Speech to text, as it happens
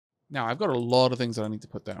Now, I've got a lot of things that I need to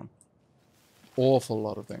put down. Awful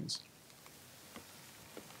lot of things.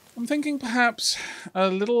 I'm thinking perhaps a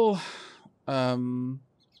little hunting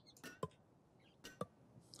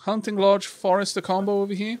lodge forester combo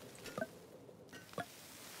over here.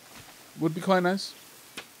 Would be quite nice.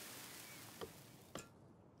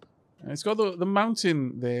 And it's got the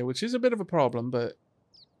mountain there, which is a bit of a problem, but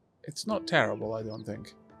it's not terrible, I don't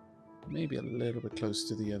think. Maybe a little bit close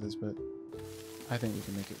to the others, but I think we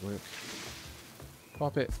can make it work.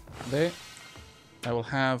 Pop it there. I will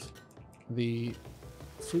have the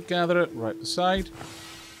fruit gatherer right beside,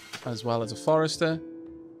 as well as a forester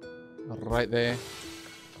right there.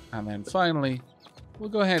 And then finally, we'll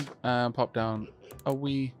go ahead and pop down a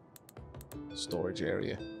wee storage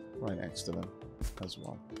area right next to them as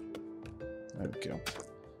well. There we go.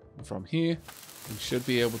 And from here, we should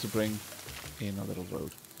be able to bring in a little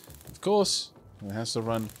road. Of course, it has to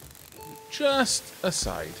run just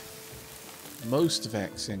aside. Most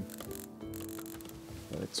vexing,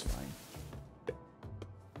 but it's fine.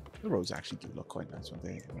 The roads actually do look quite nice when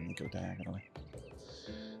they go diagonally.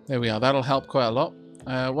 There we are. That'll help quite a lot.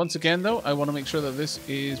 Once again, though, I want to make sure that this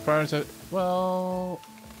is prioritized. Well,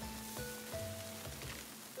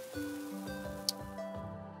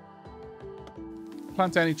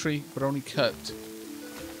 plant any tree, but only cut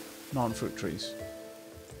non-fruit trees.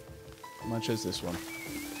 How much is this one?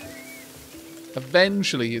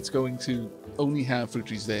 Eventually, it's going to only have fruit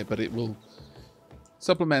trees there, but it will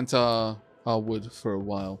supplement our wood for a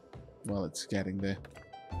while it's getting there.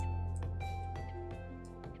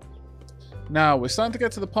 Now, we're starting to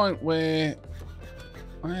get to the point where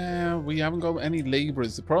we haven't got any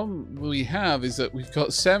labourers. The problem we have is that we've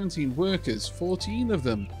got 17 workers. 14 of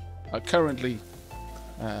them are currently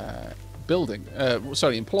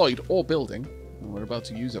employed or building. And we're about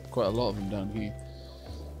to use up quite a lot of them down here.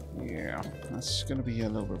 Yeah, that's going to be a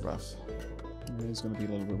little bit rough. It is going to be a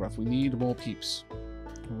little bit rough. We need more peeps.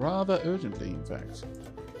 Rather urgently, in fact.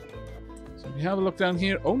 So if you have a look down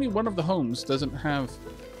here, only one of the homes doesn't have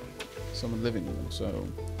someone living in them. So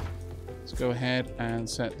let's go ahead and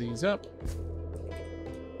set these up.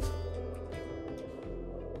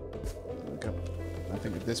 There we go. I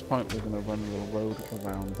think at this point we're going to run a little road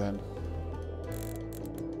around then.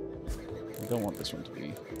 I don't want this one to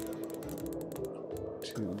be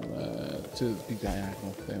to be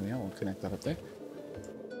diagonal. There we are. We'll connect that up there.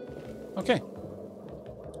 Okay.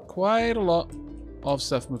 Quite a lot of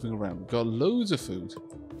stuff moving around. We've got loads of food.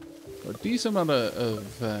 Got a decent amount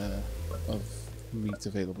of meat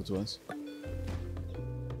available to us.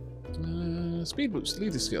 Speed boost,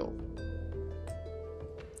 leader skill.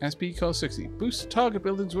 SP cost 60. Boost target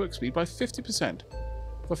buildings work speed by 50%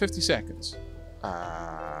 for 50 seconds.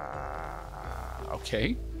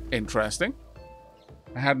 Okay. Interesting.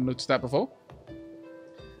 I hadn't noticed that before.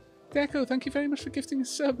 Deco, thank you very much for gifting a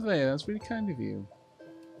sub there. That's really kind of you.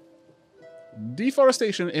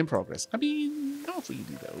 Deforestation in progress. I mean, not really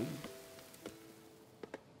though.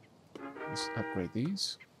 Let's upgrade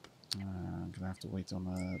these. I'm gonna have to wait on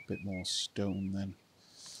a bit more stone then.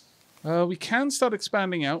 We can start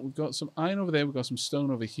expanding out. We've got some iron over there. We've got some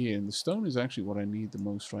stone over here. And the stone is actually what I need the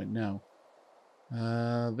most right now.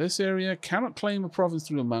 This area cannot claim a province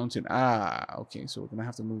through a mountain. Okay. So we're going to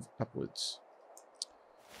have to move upwards.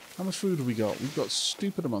 How much food have we got? We've got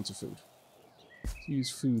stupid amounts of food. Let's use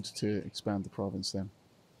food to expand the province then.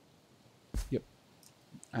 Yep.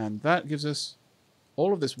 And that gives us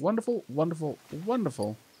all of this wonderful, wonderful,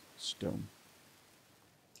 wonderful stone.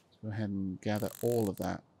 Let's go ahead and gather all of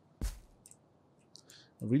that.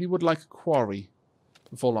 I really would like a quarry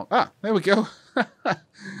before long. There we go.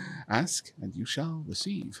 Ask and you shall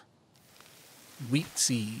receive. Wheat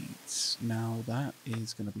seeds. Now that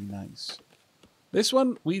is going to be nice. This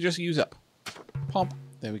one we just use up. Pop.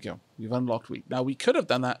 There we go. We've unlocked wheat. Now we could have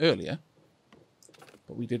done that earlier,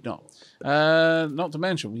 but we did not. Not to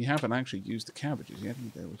mention we haven't actually used the cabbages yet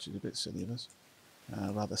either, which is a bit silly of us.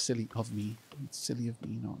 Rather silly of me. It's silly of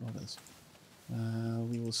me, not others.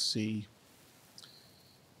 We will see.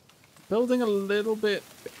 Building a little bit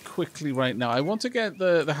quickly right now. I want to get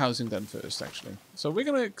the housing done first, actually. So we're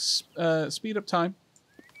going to speed up time.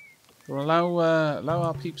 We'll allow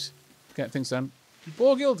our peeps to get things done.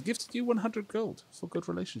 Boar Guild gifted you 100 gold for good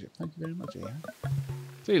relationship. Thank you very much, AI.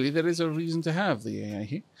 Clearly, there is a reason to have the AI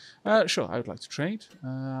here. Sure, I would like to trade.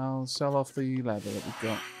 I'll sell off the leather that we've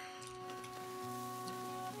got.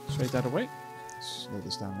 Trade that away. Slow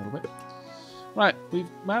this down a little bit. Right, we've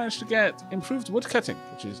managed to get improved wood cutting,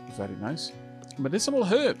 which is very nice. Medicinal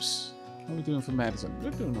herbs. How are we doing for medicine?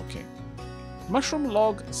 We're doing okay. Mushroom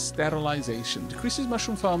log sterilization. Decreases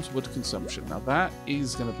mushroom farms' wood consumption. Now that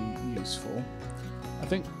is going to be useful. I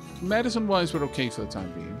think medicine-wise, we're okay for the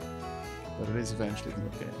time being. But it is eventually going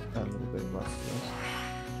to get a little bit rough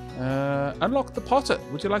for us. Unlock the potter.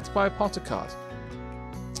 Would you like to buy a potter card?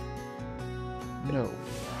 No.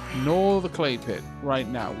 Nor the clay pit right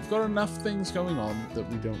now. We've got enough things going on that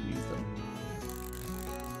we don't need them.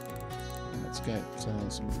 Let's get some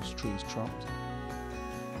of these trees chopped.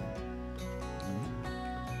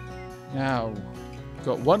 Now, we've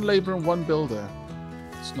got one labourer and one builder.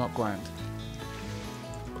 It's not grand.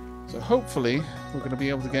 So hopefully, we're going to be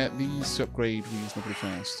able to get these to upgrade reasonably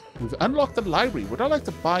fast. We've unlocked the library. Would I like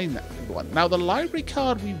to buy one? Now, the library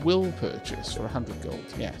card we will purchase for 100 gold.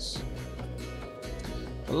 Yes.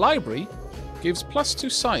 The library gives +2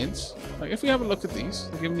 science. Like, if we have a look at these,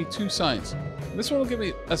 they're giving me 2 science. And this one will give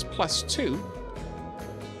me us +2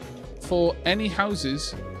 for any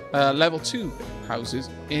houses, level 2 houses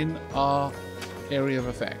in our area of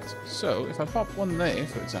effect. So, if I pop one there,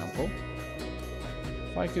 for example,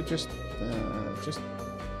 if I could just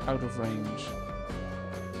out of range,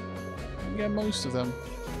 and get most of them.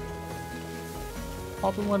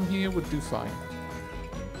 Popping one here would do fine.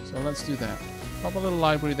 So let's do that. Pop a little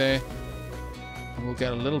library there, and we'll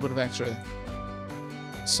get a little bit of extra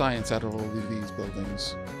science out of all of these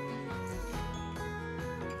buildings.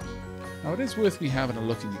 Now, it is worth me having a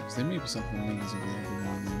look in here, because there may be something amazing there every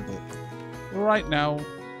now and then, but right now,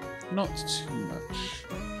 not too much.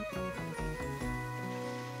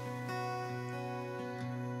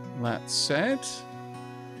 That said,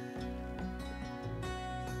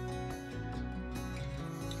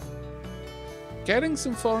 getting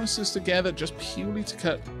some foresters together just purely to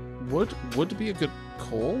cut wood would be a good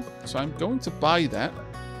call. So I'm going to buy that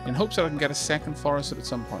in hopes that I can get a second forester at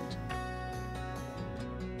some point.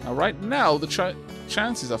 Now, right now, the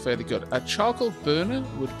chances are fairly good. A charcoal burner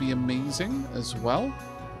would be amazing as well,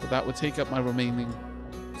 but that would take up my remaining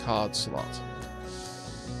card slot.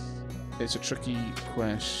 It's a tricky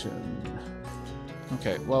question.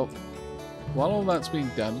 Okay, well, while all that's being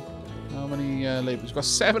done, how many laborers? We've got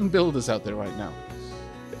 7 builders out there right now.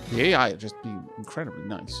 The AI are just being incredibly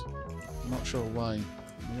nice. I'm not sure why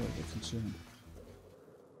they're concerned.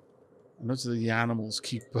 I notice that the animals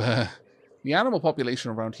keep... the animal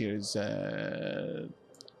population around here is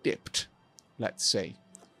dipped, let's say.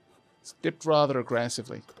 It's dipped rather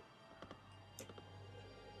aggressively.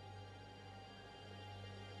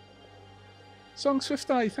 Song Swift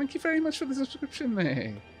Eye, thank you very much for the subscription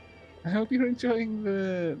there. I hope you're enjoying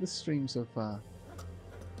the stream so far.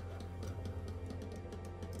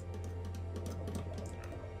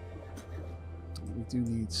 We do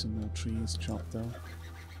need some more trees chopped though.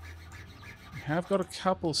 We have got a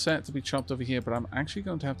couple set to be chopped over here, but I'm actually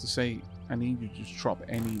going to have to say I need you to chop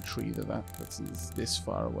any tree that is this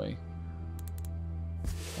far away.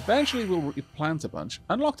 Eventually we'll replant a bunch.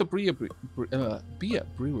 Unlock the beer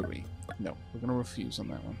brewery. No, we're going to refuse on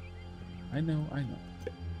that one. I know.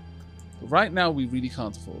 But right now, we really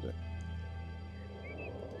can't afford it.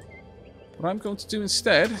 What I'm going to do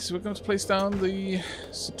instead is we're going to place down the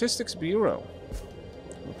Statistics Bureau.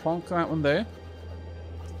 We'll plonk that one there.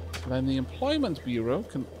 Then the Employment Bureau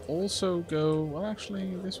can also go... Well,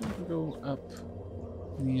 actually, this one can go up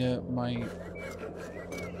near my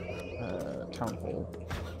town hall.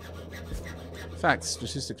 In fact,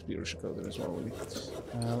 Statistics Bureau should go there as well, really.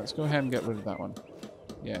 Let's go ahead and get rid of that one.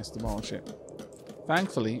 Yes, demolish it.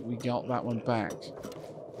 Thankfully, we got that one back.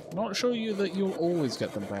 Not sure that you'll always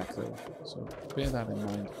get them back, though. So bear that in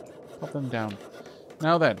mind. Pop them down.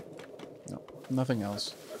 Now then. No, nothing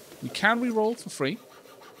else. We can re-roll for free.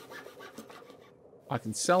 I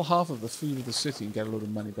can sell half of the food of the city and get a load of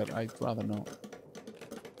money, but I'd rather not.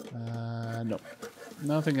 No.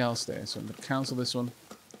 Nothing else there, so I'm going to cancel this one.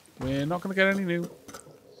 We're not going to get any new.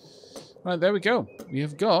 Right, there we go. We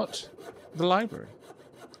have got the library.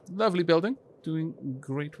 Lovely building. Doing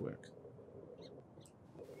great work.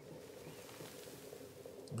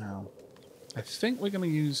 Now, I think we're going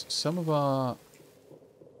to use some of our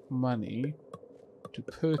money to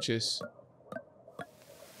purchase...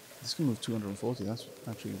 This is going to move 240. That's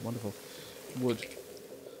actually wonderful. Wood.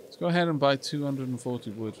 Let's go ahead and buy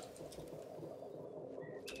 240 wood.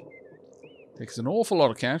 Takes an awful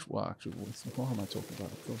lot of cash. Well, actually, what am I talking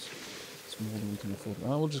about? Of course, it's more than we can afford.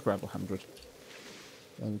 Oh, we'll just grab 100.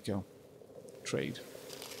 There we go. Trade.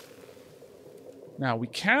 Now, we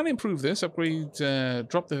can improve this. Upgrade,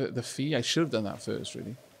 drop the fee. I should have done that first,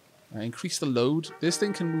 really. Increase the load. This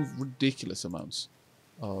thing can move ridiculous amounts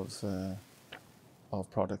of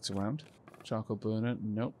products around. Charcoal burner,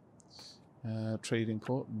 nope. Trading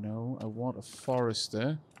port, no. I want a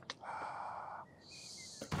forester.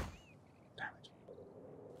 Damn it.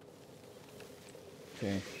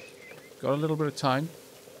 Okay. Got a little bit of time.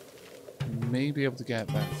 may be able to get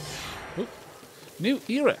that. Oop. New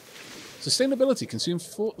era. Sustainability. Consume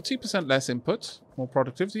 40% less input. More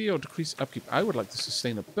productivity or decrease upkeep. I would like the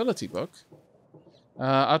sustainability book.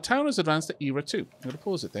 Our town has advanced to era 2. I'm going to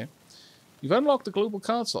pause it there. You've unlocked the global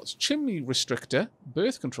card slots. Chimney restrictor,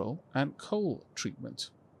 birth control, and coal treatment.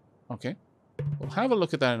 Okay. We'll have a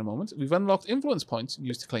look at that in a moment. We've unlocked influence points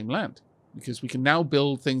used to claim land, because we can now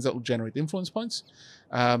build things that will generate influence points.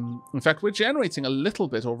 In fact, we're generating a little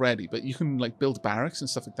bit already, but you can like build barracks and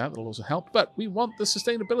stuff like that. That'll also help. But we want the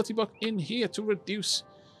sustainability book in here to reduce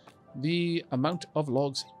the amount of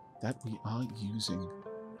logs that we are using.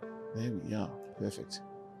 There we are. Perfect.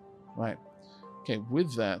 Right. Okay,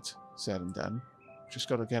 with that said and done, just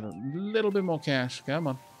got to get a little bit more cash. Come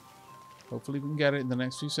on. Hopefully we can get it in the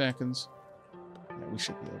next few seconds. Yeah, we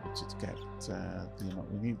should be able to get the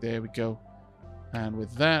amount we need. There we go. And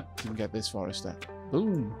with that, we can get this forester.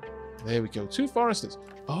 Boom. There we go. 2 foresters.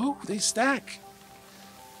 Oh, they stack.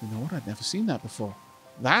 You know what? I'd never seen that before.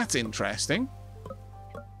 That's interesting.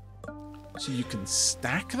 So you can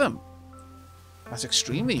stack them. That's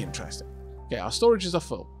extremely interesting. Okay, our storages are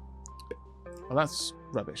full. Well, that's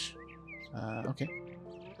rubbish. Okay.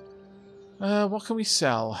 What can we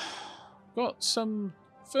sell? Got some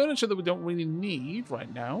furniture that we don't really need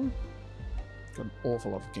right now. Got an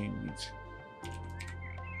awful lot of game meat.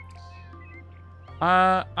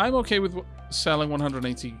 I'm okay with selling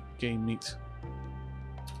 180 game meat.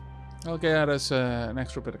 I'll get us an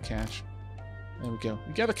extra bit of cash. There we go.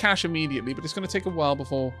 We get the cash immediately, but it's going to take a while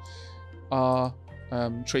before our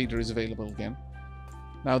trader is available again.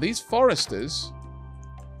 Now, these foresters,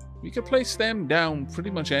 we could place them down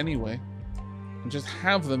pretty much anyway and just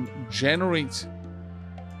have them generate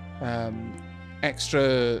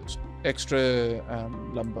extra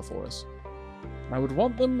lumber for us. I would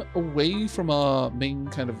want them away from our main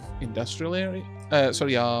kind of industrial area.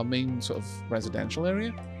 Our main sort of residential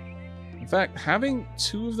area. In fact, having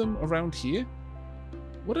 2 of them around here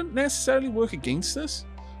wouldn't necessarily work against us.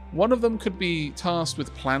 One of them could be tasked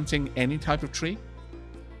with planting any type of tree.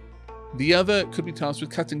 The other could be tasked with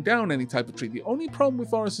cutting down any type of tree. The only problem with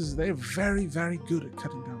forests is they're very, very good at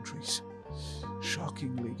cutting down trees.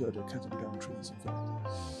 Shockingly good at cutting down trees, in fact.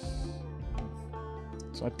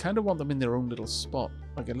 So I'd kind of want them in their own little spot,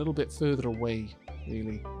 like a little bit further away,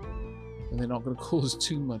 really. And they're not going to cause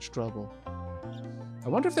too much trouble. I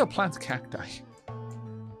wonder if they'll plant cacti.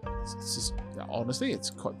 Honestly, it's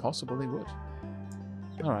quite possible they would.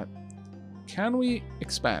 Alright. Can we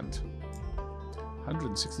expand?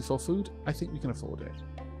 164 food? I think we can afford it.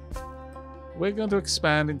 We're going to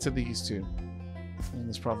expand into these 2. In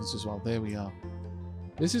this province as well. There we are.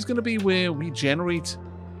 This is going to be where we generate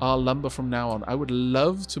our lumber from now on. I would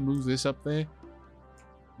love to move this up there,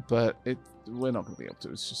 but we're not going to be able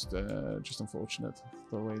to. It's just unfortunate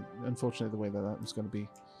the way that was going to be.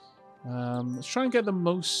 Let's try and get the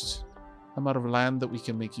most amount of land that we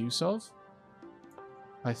can make use of.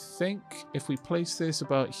 I think if we place this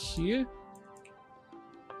about here,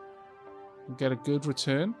 we'll get a good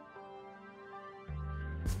return.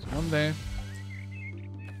 There's one there.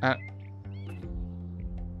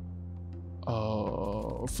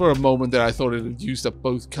 Oh, for a moment there I thought it had used up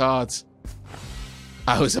both cards.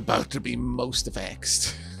 I was about to be most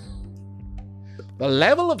vexed. The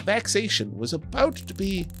level of vexation was about to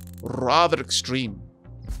be rather extreme.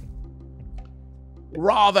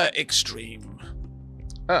 Rather extreme.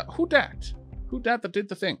 Who dat? Who dat did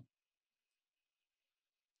the thing?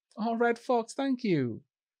 Oh, Red Fox, thank you.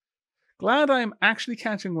 Glad I am actually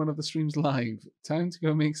catching one of the streams live. Time to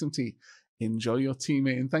go make some tea. Enjoy your tea,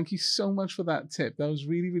 mate, and thank you so much for that tip. That was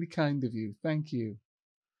really, really kind of you. Thank you.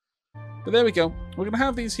 But there we go. We're going to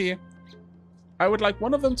have these here. I would like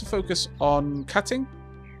one of them to focus on cutting.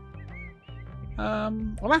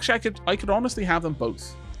 Well, actually, I could honestly have them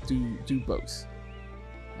both. Do both.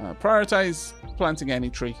 Prioritize planting any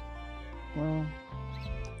tree. Well,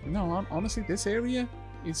 no, honestly, this area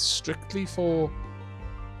is strictly for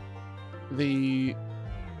the...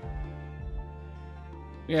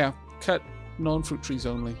 Yeah, cut non-fruit trees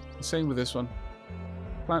only. Same with this one.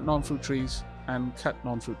 Plant non-fruit trees and cut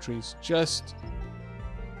non-fruit trees. Just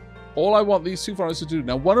all I want these 2 forests to do.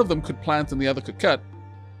 Now, one of them could plant and the other could cut.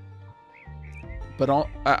 But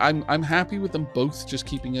I'm happy with them both just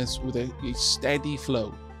keeping us with a steady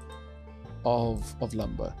flow of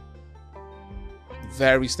lumber.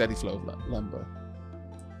 Very steady flow of lumber.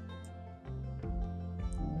 I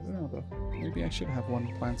don't know though. Maybe I should have one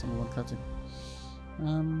planting and one cutting.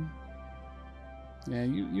 Yeah,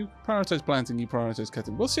 you prioritize planting, you prioritize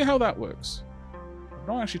cutting. We'll see how that works. I've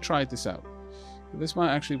not actually tried this out, but this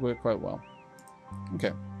might actually work quite well.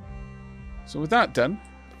 Okay. So with that done,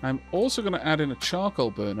 I'm also going to add in a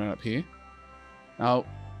charcoal burner up here. Now,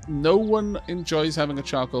 no one enjoys having a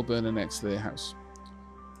charcoal burner next to their house.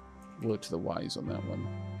 Word to the wise on that one.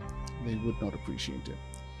 They would not appreciate it.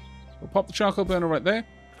 We'll pop the charcoal burner right there.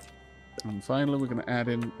 And finally, we're going to add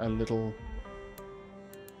in a little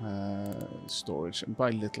storage. And by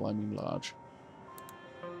little, I mean large.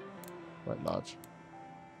 Quite large.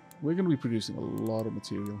 We're going to be producing a lot of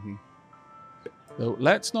material here. So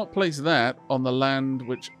let's not place that on the land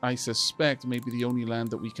which I suspect may be the only land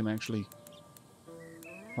that we can actually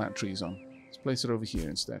plant trees on. Let's place it over here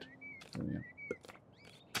instead. There we go.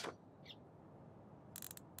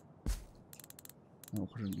 We'll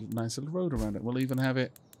put a nice little road around it. We'll even have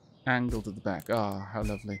it angled at the back. Ah, how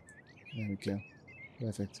lovely. There we go.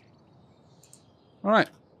 Perfect. Alright.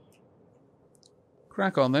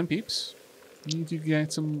 Crack on then, peeps. Need to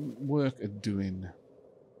get some work doing.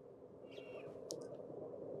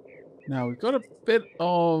 Now, we've got a bit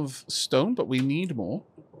of stone, but we need more.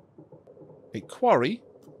 A quarry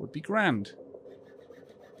would be grand.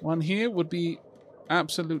 One here would be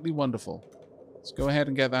absolutely wonderful. Let's go ahead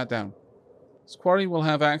and get that down. This quarry will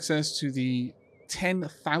have access to the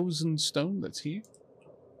 10,000 stone that's here.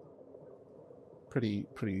 Pretty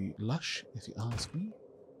lush, if you ask me.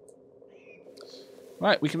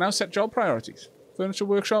 Right, we can now set job priorities. Furniture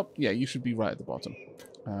workshop, yeah, you should be right at the bottom.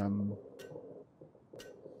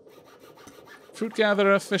 Fruit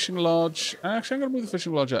gatherer, fishing lodge. Actually, I'm going to move the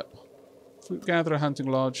fishing lodge up. Fruit gatherer, hunting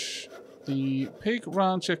lodge. The pig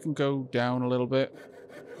rancher can go down a little bit.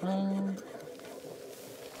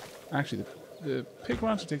 Actually, the pig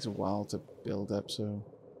rancher takes a while to build up, so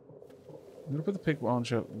I'm going to put the pig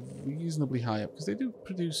rancher reasonably high up because they do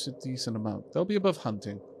produce a decent amount. They'll be above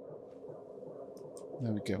hunting.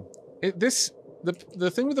 There we go. The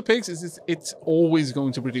thing with the pigs is it's always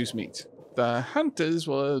going to produce meat. The hunters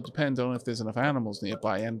will depend on if there's enough animals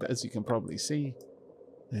nearby, and as you can probably see,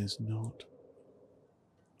 there's not.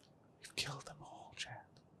 We've killed them all, Chad.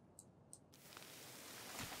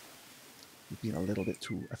 We've been a little bit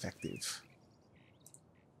too effective.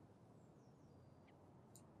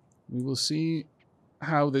 We will see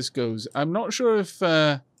how this goes. I'm not sure if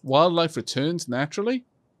wildlife returns naturally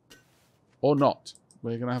or not.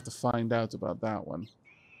 We're going to have to find out about that one.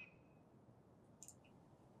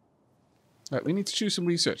 Right, we need to choose some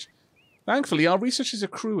research. Thankfully, our research is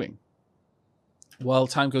accruing while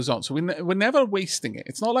time goes on. So we're never wasting it.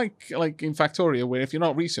 It's not like in Factoria where if you're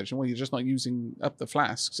not researching, well, you're just not using up the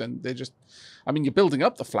flasks. And they're just... I mean, you're building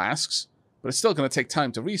up the flasks, but it's still going to take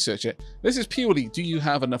time to research it. This is purely, do you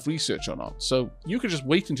have enough research or not? So you could just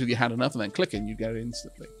wait until you had enough and then click it and you get it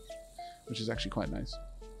instantly, which is actually quite nice.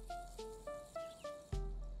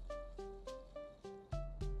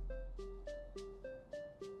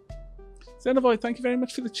 Xenovoid, thank you very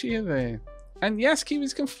much for the cheer there. And yes,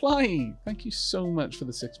 Kiwis can fly. Thank you so much for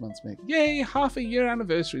the 6 months, mate. Yay, half a year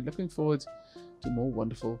anniversary. Looking forward to more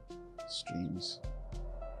wonderful streams.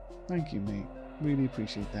 Thank you, mate. Really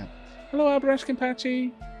appreciate that. Hello, Albrecht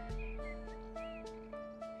Kimpachi.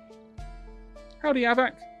 Howdy,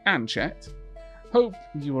 Aavak and chat. Hope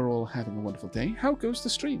you are all having a wonderful day. How goes the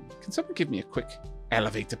stream? Can someone give me a quick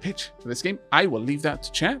elevator pitch for this game? I will leave that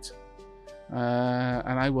to chat.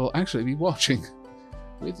 And I will actually be watching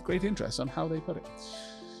with great interest on how they put it.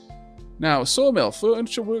 Now, sawmill,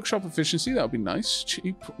 furniture workshop efficiency, that would be nice.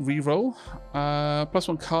 Cheap reroll.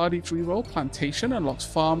 +1 card each reroll. Plantation unlocks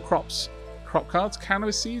farm crops. Crop cards,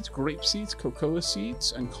 cannabis seeds, grape seeds, cocoa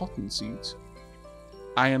seeds, and cotton seeds.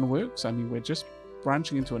 Ironworks, I mean, we're just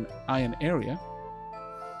branching into an iron area.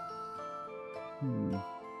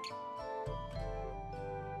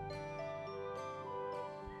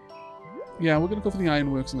 Yeah, we're going to go for the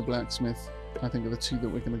ironworks and the blacksmith. I think are the two that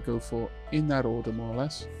we're going to go for in that order, more or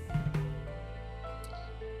less.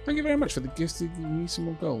 Thank you very much for the gifts to give me some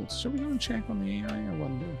more gold. Shall we go and check on the AI? I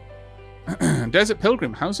wonder. Desert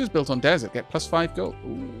Pilgrim. Houses built on desert get +5 gold.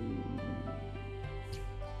 Ooh.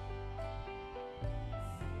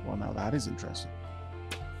 Well, now that is interesting.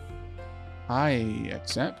 I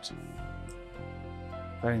accept.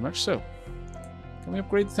 Very much so. Can we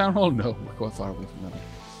upgrade the town hall? No, we're quite far away from that.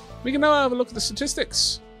 We can now have a look at the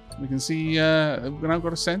statistics. We can see we've now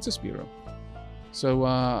got a census bureau.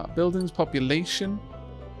 So buildings, population,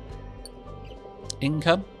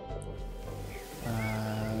 income.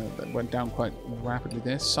 That went down quite rapidly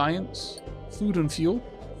there. Science, food and fuel.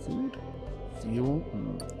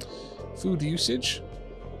 Food usage.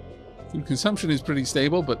 Food consumption is pretty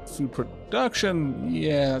stable, but food production,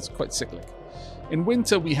 yeah, that's quite cyclic. In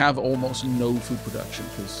winter, we have almost no food production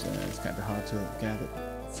because it's kind of hard to gather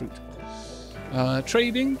fruit.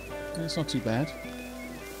 Trading, it's not too bad.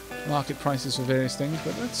 market prices for various things,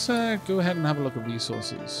 but let's go ahead and have a look at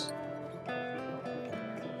resources.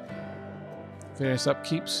 Various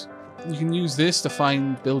upkeeps. You can use this to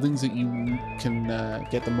find buildings that you can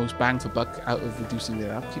get the most bang for buck out of reducing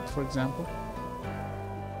their upkeep, for example.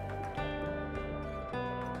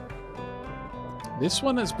 This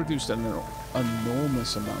one has produced an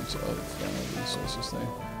enormous amount of resources there.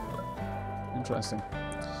 Interesting.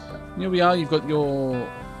 Here we are. You've got your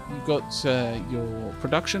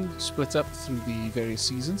production split up through the various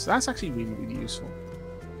seasons. That's actually really, really useful.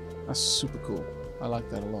 That's super cool. I like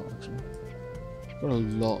that a lot, actually. Got a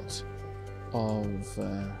lot of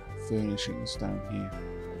furnishings down here.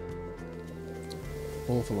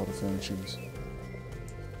 Awful lot of furnishings.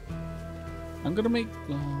 I'm gonna make.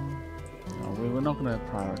 No, we're not gonna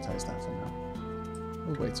prioritize that for now.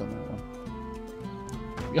 We'll wait on that one.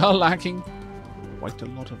 We are lacking quite a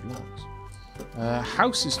lot of logs.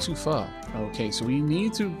 House is too far. Okay, so we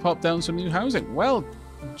need to pop down some new housing. Well,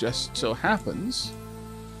 just so happens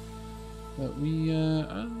that we, you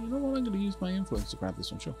know what, I'm going to use my influence to grab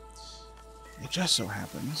this one, sure. It just so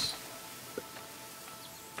happens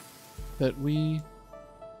that we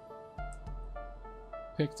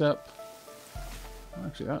picked up,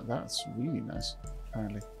 actually that's really nice,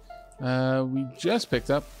 apparently. We just picked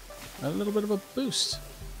up a little bit of a boost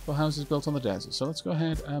for houses built on the desert. So let's go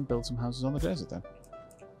ahead and build some houses on the desert then.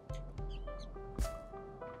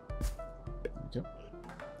 Okay.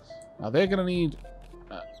 Now they're going to need,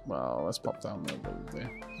 well, let's pop down the road there.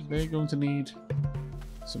 They're going to need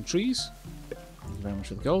some trees. Thank you very much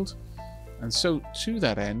for the gold. And so to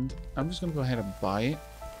that end, I'm just going to go ahead and buy it.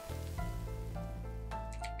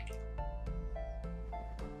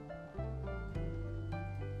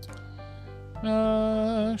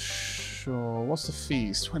 Sure. What's the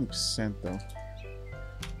fees? 20% though.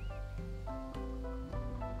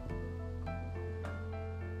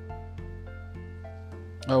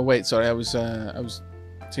 Oh wait, sorry. I wasn't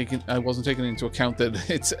taking into account that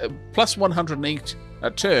it's plus 108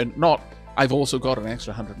 a turn. Not I've also got an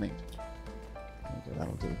extra 108. Okay,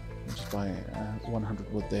 that'll do. I'll just buy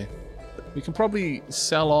 100 wood there. We can probably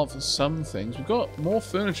sell off some things. We've got more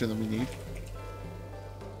furniture than we need.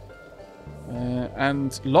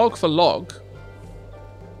 And log for log,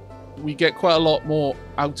 we get quite a lot more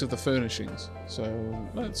out of the furnishings. So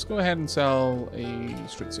let's go ahead and sell a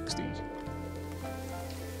strict 60.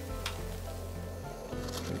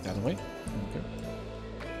 Take that away. Okay.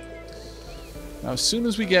 Now, as soon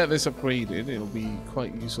as we get this upgraded, it'll be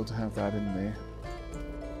quite useful to have that in there.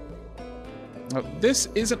 Now, this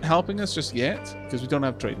isn't helping us just yet because we don't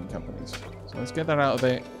have trading companies. So let's get that out of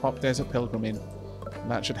there. Pop Desert Pilgrim in.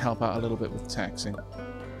 That should help out a little bit with taxing.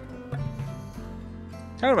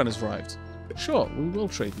 Caravan has arrived. Sure, we will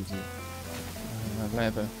trade with you.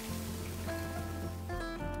 Leather.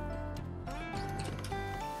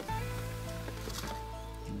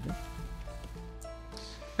 Okay.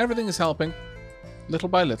 Everything is helping. Little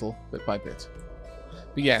by little, bit by bit.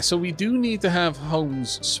 But yeah, so we do need to have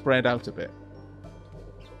homes spread out a bit.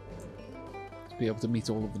 To be able to meet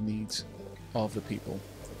all of the needs of the people.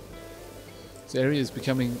 This area is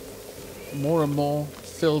becoming more and more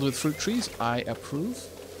filled with fruit trees. I approve.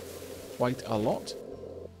 Quite a lot.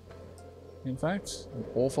 In fact, an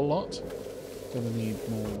awful lot. Gonna need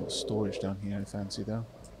more storage down here, I fancy, though.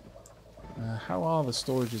 How are the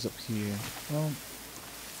storages up here? Well,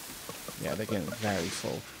 yeah, they're getting very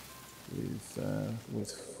full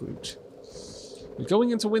with fruit. We're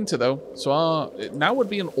going into winter, though, so now would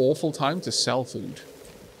be an awful time to sell food.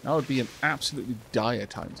 Now would be an absolutely dire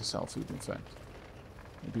time to sell food, in fact.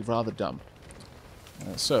 It'd be rather dumb.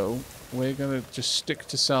 So, we're going to just stick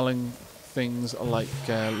to selling things like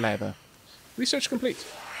leather. Research complete.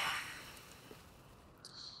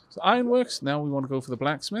 So, ironworks. Now we want to go for the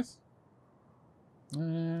blacksmith.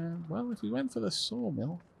 Well, if we went for the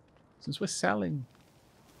sawmill, since we're selling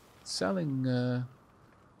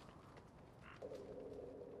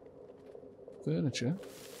furniture.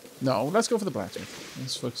 No, let's go for the blacksmith.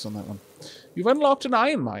 Let's focus on that one. You've unlocked an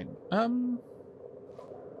iron mine.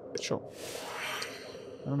 Sure.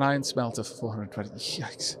 And an iron smelter for 420.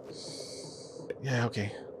 Yikes. Yeah,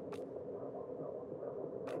 okay.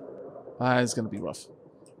 That is going to be rough.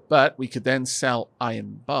 But we could then sell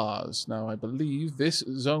iron bars. Now, I believe this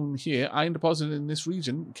zone here, iron deposited in this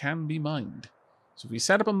region, can be mined. So if we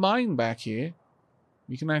set up a mine back here,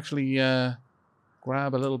 we can actually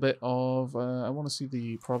grab a little bit of... I want to see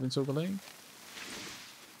the province overlay.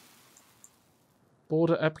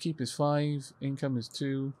 Border upkeep is 5. Income is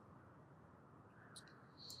 2.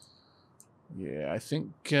 Yeah, I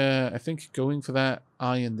think going for that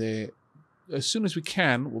iron there as soon as we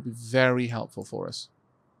can will be very helpful for us.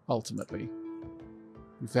 ultimately.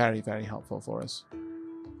 Very, very helpful for us.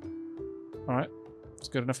 Alright, it's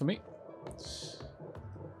good enough for me.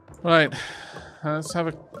 Right, let's have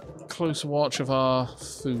a close watch of our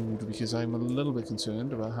food, because I'm a little bit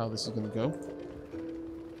concerned about how this is going to go.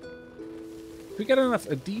 If we get enough,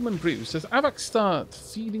 a demon brews. Does Aavak start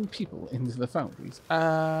feeding people into the foundries?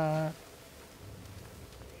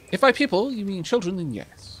 If by people you mean children, then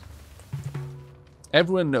yes.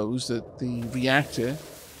 Everyone knows that the reactor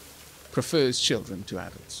prefers children to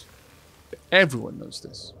adults. Everyone knows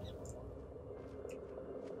this.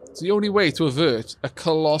 It's the only way to avert a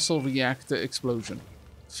colossal reactor explosion.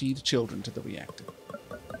 Feed children to the reactor.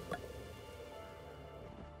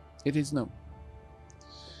 It is known.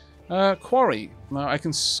 Quarry. Now I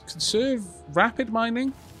can conserve rapid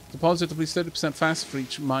mining. Deposit at least 30% faster for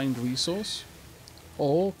each mined resource.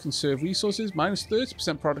 Or conserve resources, minus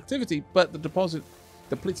 30% productivity, but the deposit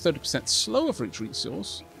depletes 30% slower for each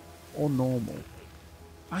resource. Or normal.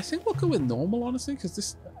 I think we'll go with normal, honestly, because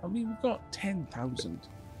this, I mean, we've got 10,000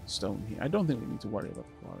 stone here. I don't think we need to worry about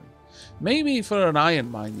the quarry. Maybe for an iron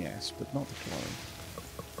mine, yes, but not the quarry.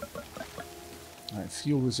 Alright,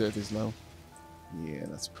 fuel reserve is low. Yeah,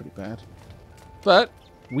 that's pretty bad. But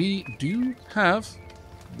we do have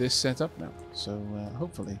this set up now, so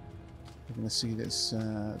hopefully we're going to see this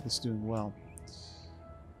this doing well.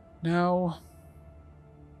 Now,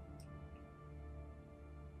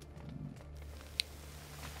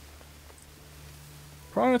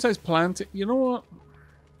 prioritize plant. You know what?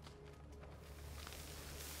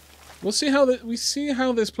 We'll see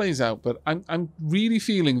how this plays out. But I'm really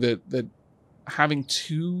feeling that having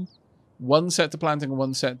one set to planting and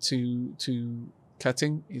one set to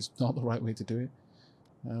cutting is not the right way to do it.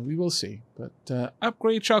 We will see. But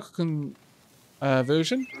upgrade charcoal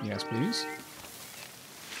conversion, yes please.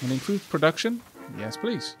 And improve production, yes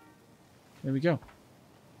please. There we go.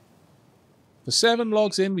 For 7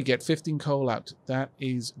 logs in, we get 15 coal out. That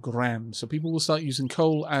is grand. So people will start using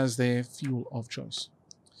coal as their fuel of choice.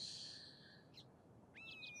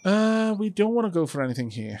 We don't want to go for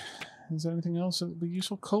anything here. Is there anything else that would be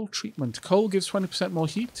useful? Coal treatment. Coal gives 20% more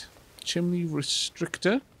heat. Chimney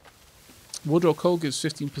restrictor. Wood or coal gives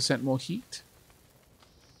 15% more heat.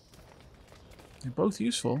 They're both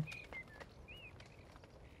useful.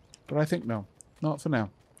 But I think no. Not for now.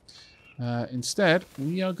 Instead,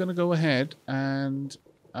 we are going to go ahead and...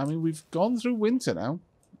 I mean, we've gone through winter now.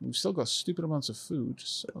 We've still got stupid amounts of food,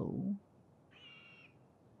 so...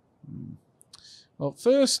 Well,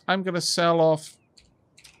 first, I'm going to sell off...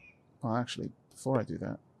 Well, actually, before I do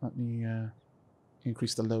that, let me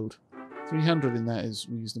increase the load. 300 in that is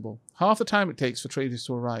reasonable. Half the time it takes for traders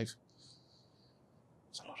to arrive.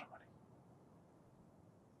 It's a lot of money.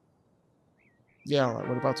 Yeah, alright,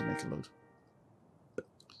 we're about to make a load.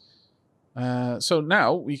 So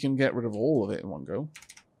now we can get rid of all of it in one go.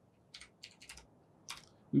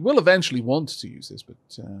 We will eventually want to use this, but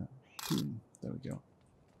there we go.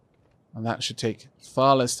 And that should take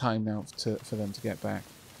far less time now for them to get back.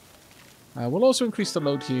 We'll also increase the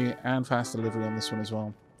load here and fast delivery on this one as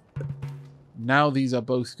well. Now these are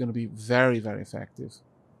both going to be very, very effective.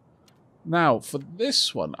 Now, for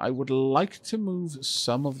this one, I would like to move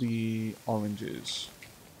some of the oranges.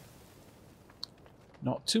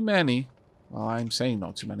 Not too many. Well, I'm saying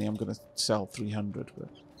not too many. I'm going to sell 300, but...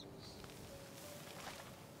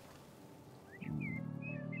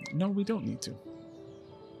 No, we don't need to.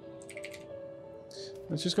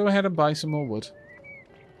 Let's just go ahead and buy some more wood.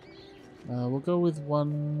 We'll go with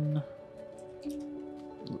one...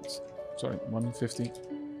 Sorry, 150.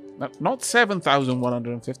 No, not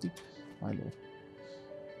 7,150. My lord.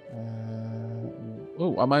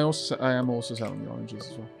 Oh, I am also selling the oranges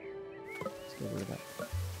as well. Let's get rid of that.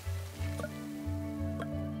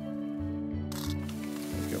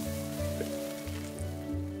 There we go.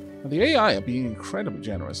 Now, the AI are being incredibly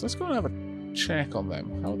generous. Let's go and have a check on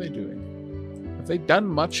them. How are they doing? Have they done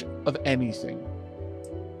much of anything?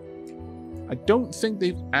 I don't think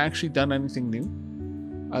they've actually done anything new,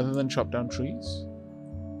 other than chop down trees.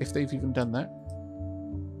 If they've even done that.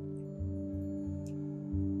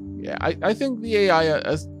 Yeah, I think the AI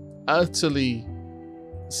are utterly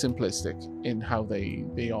simplistic in how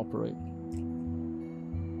they operate.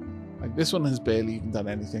 Like, this one has barely even done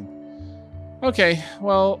anything. Okay,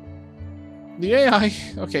 well, the AI...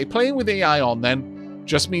 Okay, playing with AI on, then,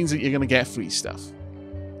 just means that you're going to get free stuff.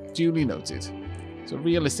 Duly noted. So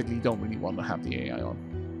realistically, you don't really want to have the AI on.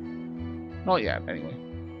 Not yet, anyway.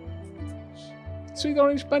 Sweet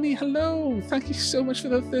Orange Bunny, hello! Thank you so much for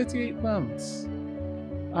the 38 months.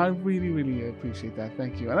 I really, really appreciate that.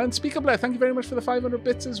 Thank you. And Unspeakable, thank you very much for the 500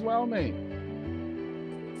 bits as well, mate.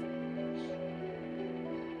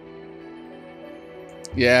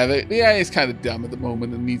 Yeah, the AI is kind of dumb at the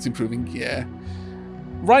moment and needs improving. Yeah.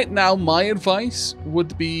 Right now, my advice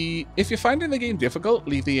would be, if you're finding the game difficult,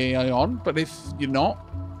 leave the AI on. But if you're not,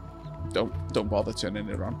 don't bother turning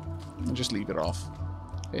it on. And just leave it off.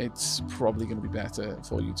 It's probably going to be better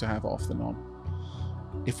for you to have off than on.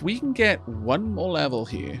 If we can get one more level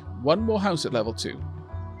here, one more house at level 2,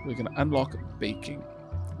 we're going to unlock baking.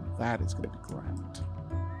 That is going to be grand.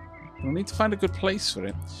 We'll need to find a good place for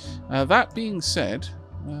it. That being said,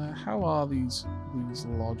 how are these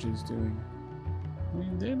lodges doing? I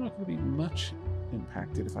mean, they're not going to be much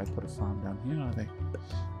impacted if I put a farm down here, are they?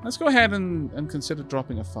 Let's go ahead and consider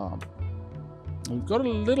dropping a farm. We've got a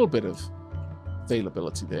little bit of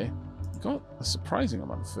availability there. We've got a surprising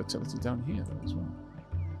amount of fertility down here, though, as well.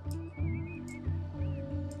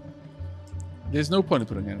 There's no point in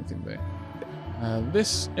putting anything there.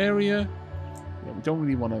 This area, yeah, we don't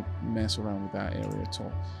really want to mess around with that area at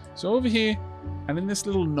all. So over here, and in this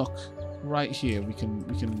little nook right here, we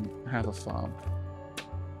can have a farm.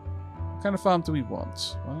 What kind of farm do we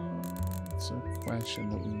want? Well, it's a question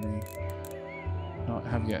that we may not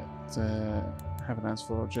have yet have an answer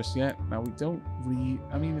for just yet. Now, we don't really...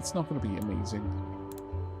 I mean, it's not going to be amazing.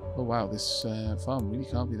 Oh, wow, this farm really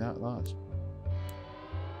can't be that large.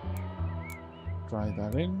 Dry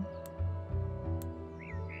that in.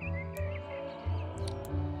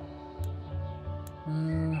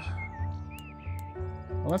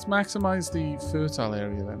 Well, let's maximize the fertile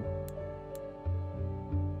area then.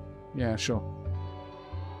 Yeah, sure.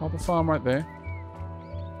 Pop a farm right there.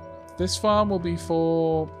 This farm will be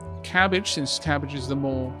for cabbage, since cabbage is the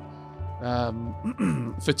more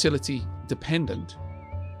fertility dependent.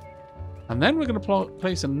 And then we're going to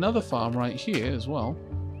place another farm right here as well.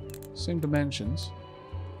 Same dimensions.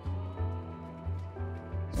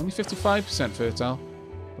 It's only 55% fertile,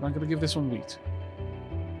 but I'm going to give this one wheat.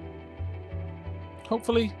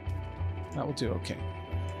 Hopefully, that will do okay.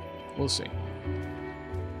 We'll see.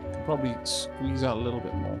 Could probably squeeze out a little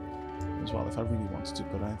bit more as well if I really wanted to,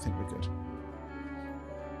 but I think we're good.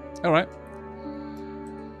 Alright.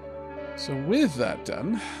 So with that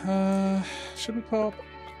done, should we pop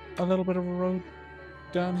a little bit of a road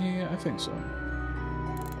down here? I think so.